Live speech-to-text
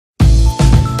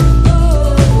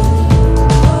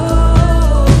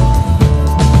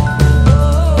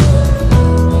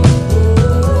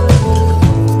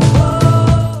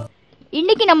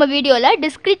நம்ம வீடியோல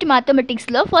discrete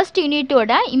mathematics-ல first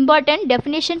unit-ஓட important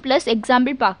definition plus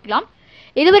example பார்க்கலாம்.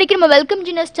 இதுவரைக்கும் நம்ம வெல்கம்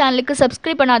ஜீனஸ் சேனலுக்கு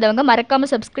சப்ஸ்கிரைப் பண்ணாதவங்க மறக்காம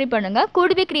சப்ஸ்கிரைப் பண்ணுங்க.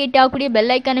 கூடவே கிரியேட் ஆகக்கூடிய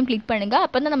பெல் ஐகானையும் கிளிக் பண்ணுங்க.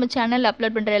 அப்பதான் நம்ம சேனல்ல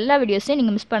அப்லோட் பண்ற எல்லா வீடியோஸையும்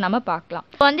நீங்க மிஸ் பண்ணாம பார்க்கலாம்.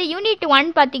 இப்போ வந்து யூனிட்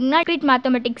 1 பாத்தீங்கன்னா discrete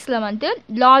mathematics-ல வந்து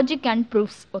logic and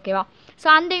proofs, ஓகேவா? ஸோ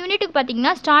அந்த யூனிட்டுக்கு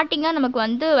பார்த்தீங்கன்னா ஸ்டார்டிங்காக நமக்கு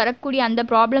வந்து வரக்கூடிய அந்த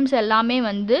ப்ராப்ளம்ஸ் எல்லாமே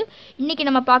வந்து இன்றைக்கி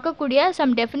நம்ம பார்க்கக்கூடிய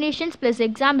சம் டெஃபினேஷன்ஸ் ப்ளஸ்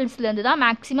எக்ஸாம்பிள்ஸ்லேருந்து தான்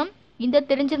மேக்ஸிமம் இந்த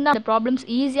தெரிஞ்சிருந்தால் அந்த ப்ராப்ளம்ஸ்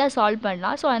ஈஸியாக சால்வ்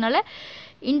பண்ணலாம். ஸோ அதனால்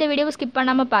இந்த வீடியோவை ஸ்கிப்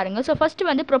பண்ணாமல் பாருங்கள். ஸோ ஃபஸ்ட்டு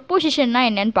வந்து ப்ரொப்போசிஷன்னா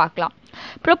என்னென்னு பார்க்கலாம்.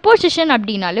 ப்ரொப்போசிஷன்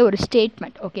அப்படின்னாலே ஒரு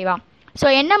ஸ்டேட்மெண்ட், ஓகேவா? ஸோ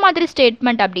என்ன மாதிரி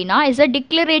ஸ்டேட்மெண்ட் அப்படின்னா is a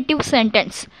declarative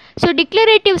sentence. So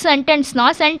declarative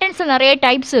சென்டென்ஸ்னால் சென்டென்ஸில் நிறைய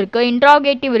டைப்ஸ் இருக்குது.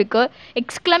 இன்ட்ராகேட்டிவ் இருக்குது,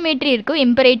 எக்ஸ்க்ளமேட்டரி இருக்குது,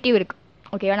 இம்பரேட்டிவ் இருக்குது,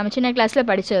 ஓகேவா? நம்ம சின்ன கிளாஸில்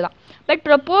படித்தது தான். But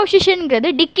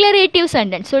ப்ரொப்போசிஷனுங்கிறது declarative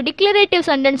sentence. So declarative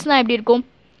சென்டென்ஸ்னால் எப்படி இருக்கும்?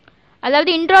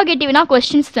 அதாவது இன்ட்ராகேட்டிவ்னா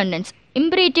கொஸ்டின்ஸ் சென்டென்ஸ்,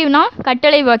 இம்பரேட்டிவ்னா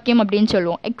கட்டளை வாக்கியம் அப்படின்னு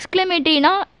சொல்லுவோம்,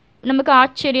 எக்ஸ்க்ளமேட்டரினா நமக்கு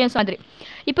ஆச்சரியம் மாதிரி.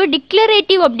 இப்போ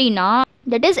டிக்ளரேட்டிவ் அப்படின்னா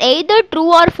that is either true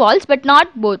or false but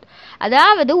not both.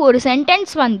 அதாவது ஒரு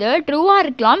சென்டென்ஸ் வந்து ட்ரூவாக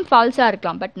இருக்கலாம், ஃபால்ஸாக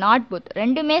இருக்கலாம், பட் நாட் போத்,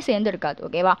 ரெண்டுமே சேர்ந்து இருக்காது,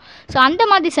 ஓகேவா? ஸோ அந்த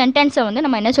மாதிரி சென்டென்ஸை வந்து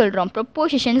நம்ம என்ன சொல்கிறோம்?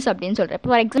 ப்ரொப்போசிஷன்ஸ் அப்படின்னு சொல்கிறோம்.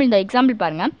 இப்போ ஃபார் எக்ஸாம்பிள் இந்த எக்ஸாம்பிள்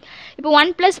பாருங்கள். இப்போ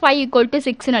 1 + 5 =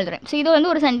 6ன்னு எழுதுறேன். ஸோ இது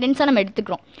வந்து ஒரு சென்டென்ஸாக நம்ம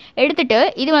எடுத்துக்கிறோம். எடுத்துகிட்டு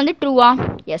இது வந்து ட்ரூவா?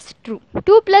 S, true.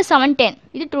 2 + 7 10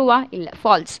 இது ட்ரூவா? இல்லை,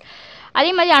 ஃபால்ஸ்.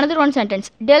 அதே மாதிரி another one sentence,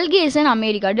 Telgi is in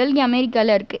America. Telgi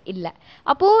அமெரிக்காவில் இருக்குது, இல்லை.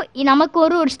 அப்போது நமக்கு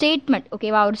ஒரு ஸ்டேட்மெண்ட்,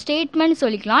 ஓகேவா? ஒரு ஸ்டேட்மெண்ட்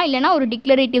சொல்லிக்கலாம், இல்லைனா ஒரு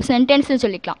டிக்ளரேட்டிவ் சென்டென்ஸ்னு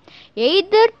சொல்லிக்கலாம்.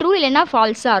 எய்தர் ட்ரூ இல்லைனா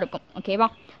ஃபால்ஸாக இருக்கும், ஓகேவா?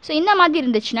 ஸோ இந்த மாதிரி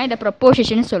இருந்துச்சுன்னா இதை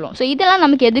ப்ரொப்போசிஷன் சொல்லுவோம். ஸோ இதெல்லாம்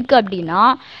நமக்கு எதுக்கு அப்படின்னா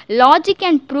லாஜிக்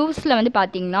அண்ட் ப்ரூஃப்ஸில் வந்து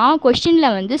பார்த்தீங்கன்னா கொஸ்டினில்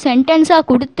வந்து சென்டென்ஸாக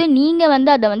கொடுத்து நீங்கள்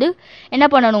வந்து அதை வந்து என்ன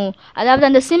பண்ணணும், அதாவது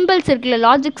அந்த சிம்பிள்ஸ் இருக்குல்ல,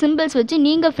 லாஜிக் சிம்பிள்ஸ் வச்சு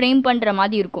நீங்கள் ஃப்ரேம் பண்ணுற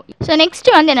மாதிரி இருக்கும். ஸோ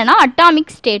நெக்ஸ்ட் வந்து என்னென்னா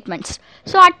அட்டாமிக் ஸ்டேட்மெண்ட்ஸ்.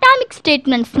 ஸோ அட்டாமிக்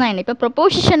ஸ்டேட்மெண்ட்ஸ்னால் என்ன? இப்போ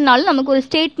ப்ரொப்போசிஷன்னாலும் நமக்கு ஒரு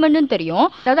ஸ்டேட்மெண்ட்னு தெரியும்.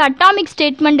 அதாவது அட்டாமிக்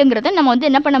ஸ்டேட்மெண்ட்டுங்கிறத நம்ம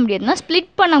வந்து என்ன பண்ண முடியாதுன்னா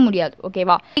ஸ்ப்ளிட் பண்ண முடியாது,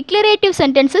 ஓகேவா? Declarative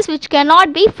sentences which cannot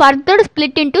be further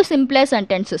split into simpler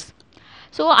sentences.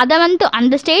 So அதை வந்து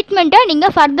அந்த ஸ்டேட்மெண்ட்டை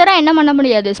நீங்கள் ஃபர்தராக என்ன பண்ண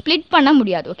முடியாது, ஸ்ப்ளிட் பண்ண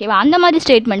முடியாது, ஓகேவா? அந்த மாதிரி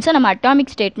ஸ்டேட்மெண்ட்ஸை நம்ம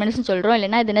அட்டாமிக் ஸ்டேட்மெண்ட்ஸ்னு சொல்கிறோம்.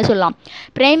 இல்லைனா இது என்ன சொல்லலாம்,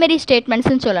 பிரைமரி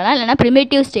ஸ்டேட்மெண்ட்ஸ்னு சொல்லலாம், இல்லைனா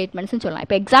ப்ரிமிட்டிவ் ஸ்டேட்மெண்ட்ஸ்னு சொல்லலாம்.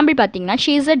 இப்போ எக்ஸாம்பிள் பார்த்தீங்கன்னா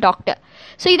she is a doctor.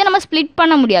 So இதை நம்ம ஸ்ப்ளிட்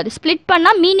பண்ண முடியாது. ஸ்ப்ளிட்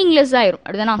பண்ணால் மீனிங்லெஸ் ஆயிரும்,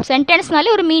 அப்படிதானா?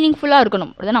 சென்டென்ஸ்னாலே ஒரு மீனிங்ஃபுல்லாக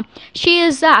இருக்கணும், அப்படிதானா? ஷீ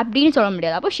இஸ் அ அப்படின்னு சொல்ல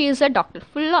முடியாது. அப்போ ஷீ இஸ் அ டாக்டர்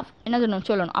ஃபுல்லாக என்ன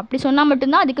சொல்லணும். அப்படி சொன்னால்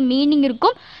மட்டும்தான் அதுக்கு மீனிங்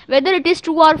இருக்கும். Whether it is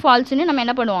true R ஃபால்ஸ்னு நம்ம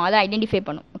என்ன பண்ணுவோம், அதை ஐடென்டிஃபை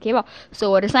பண்ணுவோம், ஓகேவா? ஸோ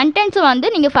ஒரு சென்டென்ஸை வந்து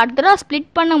நீங்கள் ஃபர்தராக ஸ்ப்ளிட்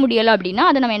பண்ண முடியலை அப்படின்னா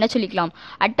அதை நம்ம என்ன சொல்லிக்கலாம்,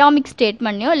 அட்டாமிக்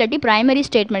ஸ்டேட்மெண்ட்டையோ இல்லாட்டி பிரைமரி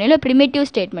ஸ்டேட்மெண்ட்டையோ இல்லை ப்ரிமிட்டிவ்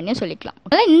ஸ்டேட்மெண்ட்டையோ சொல்லிக்கலாம்.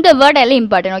 அதான் இந்த வேர்ட் எல்லாம்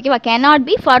இம்பார்ட்டன்ட், ஓகேவா? cannot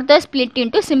be further split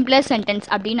into simpler sentence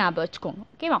அப்படின்னு ஞாபகம் வச்சுக்கோங்க,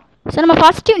 ஓகேவா? ஸோ நம்ம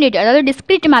ஃபஸ்ட் யூனிட், அதாவது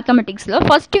டிஸ்க்ரீட் மேத்தமெட்டிக்ஸில்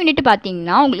ஃபஸ்ட் யூனிட்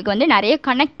பார்த்தீங்கன்னா உங்களுக்கு வந்து நிறைய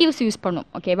கனெக்டிவ்ஸ் யூஸ் பண்ணும்,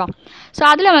 ஓகேவா? ஸோ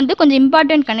அதில் வந்து கொஞ்சம்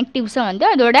இம்பார்ட்டன்ட் கனெக்டிவ்ஸை வந்து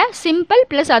அதோட சிம்பிள்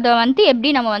ப்ளஸ் அதை வந்து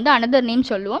எப்படி நம்ம வந்து அனதர் நேம்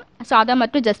சொல்லுவோம். ஸோ அதை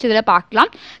மட்டும் ஜஸ்ட் இதில் பார்க்கலாம்.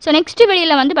 ஸோ நெக்ஸ்ட்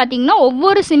வீடியோவில் வந்து பார்த்தீங்கன்னா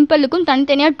ஒவ்வொரு சிம்பிளுக்கும்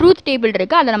தனித்தனியாக ட்ரூத் டேபிள்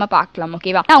இருக்குது, அதை நம்ம பார்க்கலாம்,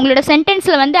 ஓகேவா? உங்களோட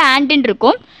சென்டென்ஸில் வந்து ஆண்ட்னு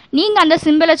இருக்கும், நீங்கள் அந்த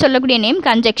சிம்பிளை சொல்லக்கூடிய நேம்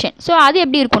கன்ஜெக்ஷன். ஸோ அது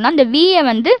எப்படி இருக்கும்னா அந்த வியை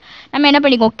வந்து நம்ம என்ன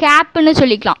பண்ணிக்குவோம், கேப்னு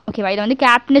சொல்லிக்கலாம், ஓகேவா? இதை வந்து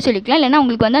கேப்னு சொல்லிக்கலாம். இல்லைனா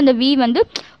உங்களுக்கு வந்து அந்த வி வந்து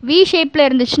வி ஷேப்பில்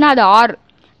இருந்துச்சுன்னா அது ஆர்.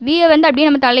 வியை வந்து அப்படியே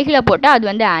நம்ம தலைகீழ போட்டால் அது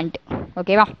வந்து ஆண்ட்,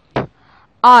 ஓகேவா?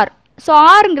 ஆர். ஸோ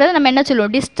ஆருங்கிறது நம்ம என்ன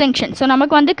சொல்லுவோம், டிஸ்டிங்ஷன். ஸோ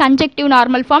நமக்கு வந்து connective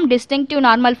normal form, distinctive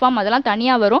normal form அதெல்லாம்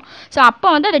தனியாக வரும். ஸோ அப்போ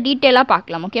வந்து அதை டீட்டெயிலாக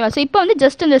பார்க்கலாம், ஓகேவா? ஸோ இப்போ வந்து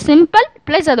ஜஸ்ட் இந்த சிம்பிள்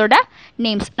ப்ளஸ் அதோட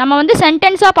நேம்ஸ் நம்ம வந்து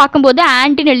சென்டென்ஸாக பார்க்கும்போது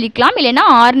ஆண்ட்னு எழுதிக்கலாம், இல்லைனா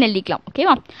ஆர்னு எழுதிக்கலாம்,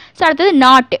 ஓகேவா? ஸோ அடுத்தது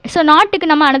நாட். ஸோ நாட்டுக்கு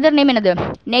நம்ம அனதர் நேம் என்னது,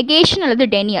 நெகேஷன் அல்லது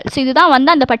டெனியல். ஸோ இதுதான்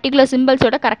வந்து அந்த பர்டிகுலர்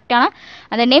சிம்பிள்ஸோட கரெக்டான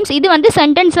அந்த நேம்ஸ். இது வந்து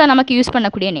சென்டென்ஸை நமக்கு யூஸ்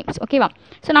பண்ணக்கூடிய நேம்ஸ், ஓகேவா?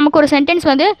 ஸோ நமக்கு ஒரு சென்டென்ஸ்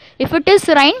வந்து இஃப் இட் இஸ்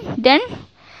ரைன் தென்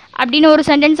அப்படின்னு ஒரு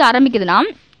சென்டென்ஸ் ஆரம்பிக்குதுன்னா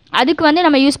அதுக்கு வந்து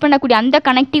நம்ம யூஸ் பண்ணக்கூடிய அந்த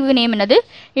கனெக்டிவ் நேம் என்னது,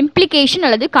 இம்ப்ளிகேஷன்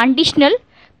அல்லது கண்டிஷனல்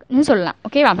சொல்லலாம்,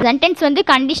 ஓகேவா? சென்டென்ஸ் வந்து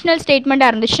கண்டிஷனல்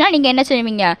ஸ்டேட்மெண்ட்டாக இருந்துச்சுன்னா நீங்கள் என்ன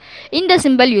செய்வீங்க, இந்த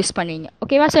சிம்பிள் யூஸ் பண்ணுவீங்க,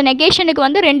 ஓகேவா? ஸோ நெகேஷனுக்கு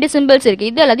வந்து 2 சிம்பிள்ஸ் இருக்குது,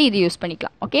 இது அல்லது இது யூஸ்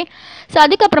பண்ணிக்கலாம், ஓகே? ஸோ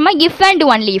அதுக்கப்புறமா if and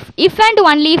only if. If and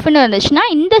only இஃப்னு இருந்துச்சுன்னா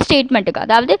இந்த ஸ்டேட்மெண்ட்டுக்கு,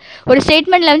 அதாவது ஒரு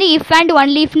ஸ்டேட்மெண்ட்டில் வந்து இஃப் அண்ட்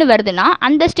ஒன்லி இஃப்னு வருதுன்னா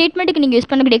அந்த ஸ்டேட்மெண்ட்டுக்கு நீங்கள்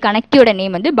யூஸ் பண்ணக்கூடிய கனெக்டிவோட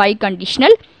நேம் வந்து பை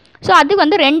கண்டிஷனல். ஸோ அது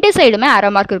வந்து 2 சைடுமே ஆரோ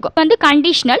மார்க் இருக்கும். வந்து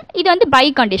கண்டிஷனல், இது வந்து பை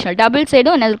கண்டிஷனல், டபுள்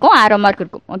சைடும் என்ன இருக்கும், ஆரோ மார்க்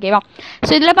இருக்கும், ஓகேவா?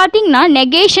 ஸோ இதில் பார்த்தீங்கன்னா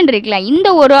நெகேஷன் இருக்குல்ல, இந்த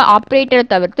ஒரு ஆப்ரேட்டரை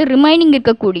தவிர்த்து ரிமைனிங்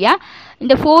இருக்கக்கூடிய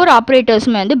இந்த 4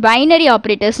 ஆப்ரேட்டர்ஸுமே வந்து பைனரி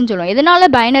ஆப்ரேட்டர்ஸ்னு சொல்லுவோம். எதனால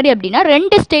பைனரி அப்படின்னா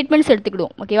 2 ஸ்டேட்மெண்ட்ஸ்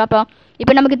எடுத்துக்கிடுவோம், ஓகேவா?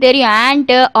 இப்போ நமக்கு தெரியும்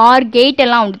ஆண்ட், ஆர், கேட்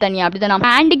எல்லாம் உண்டு தனியாக, அப்படி தான்.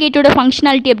 ஆண்ட் கேட்டோட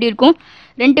ஃபங்க்ஷனாலிட்டி எப்படி இருக்கும்,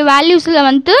 ரெண்டு வேல்யூஸில்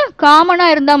வந்து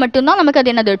காமனாக இருந்தால் மட்டும்தான் நமக்கு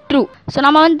அது என்னது ட்ரூ. ஸோ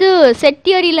நம்ம வந்து செட்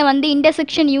தியரியில் வந்து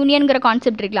இன்டர்செக்ஷன் யூனியன்கிற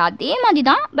கான்செப்ட் இருக்குல்ல, அதே மாதிரி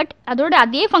தான், பட் அதோட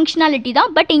அதே ஃபங்க்ஷனாலிட்டி தான்.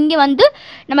 பட் இங்கே வந்து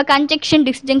நம்ம கன்ஜெக்ஷன்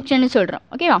டிஸ்ஜங்ஷன் சொல்கிறோம்.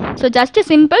 ஓகேவா? ஸோ ஜஸ்ட்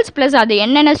சிம்பிள்ஸ் ப்ளஸ் அது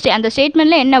என்னென்ன அந்த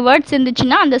ஸ்டேட்மெண்ட்டில் என்ன வேர்ட்ஸ்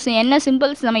இருந்துச்சுன்னா அந்த என்ன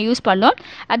சிம்பிள்ஸ் நம்ம யூஸ் பண்ணோம்,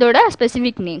 அதோட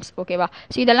ஸ்பெசிஃபிக் நேம்ஸ். ஓகேவா?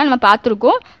 ஸோ இதெல்லாம் நம்ம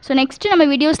பார்த்துருக்கோம். ஸோ நெக்ஸ்ட் நம்ம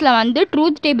வீடியோஸில் வந்து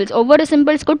ட்ரூத் டேபிள்ஸ், ஒவ்வொரு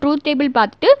சிம்பிள்ஸ்க்கும் ட்ரூத் டேபிள்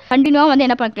பார்த்துட்டு கண்டினியூவாக வந்து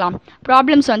என்ன பார்க்கலாம்,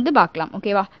 ப்ராப்ளம்ஸ் வந்து பார்க்கலாம்.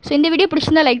 ஓகேவா? ஸோ இந்த வீடியோ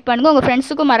பிடிச்சிருந்தா லைக் பண்ணுங்கள், உங்கள்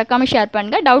ஃப்ரெண்ட்ஸுக்கும் மறக்காமல் ஷேர்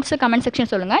பண்ணுங்கள். டவுட்ஸை கமெண்ட்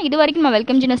செக்ஷன் சொல்லுங்கள். இது வரைக்கும் நம்ம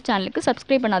வெல்கம் ஜினஸ் சேனலுக்கு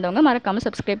சப்ஸ்கிரைப் பண்ணாதவங்க மறக்காமல்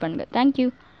சப்ஸ்கிரைப் பண்ணுங்கள். தேங்க்யூ.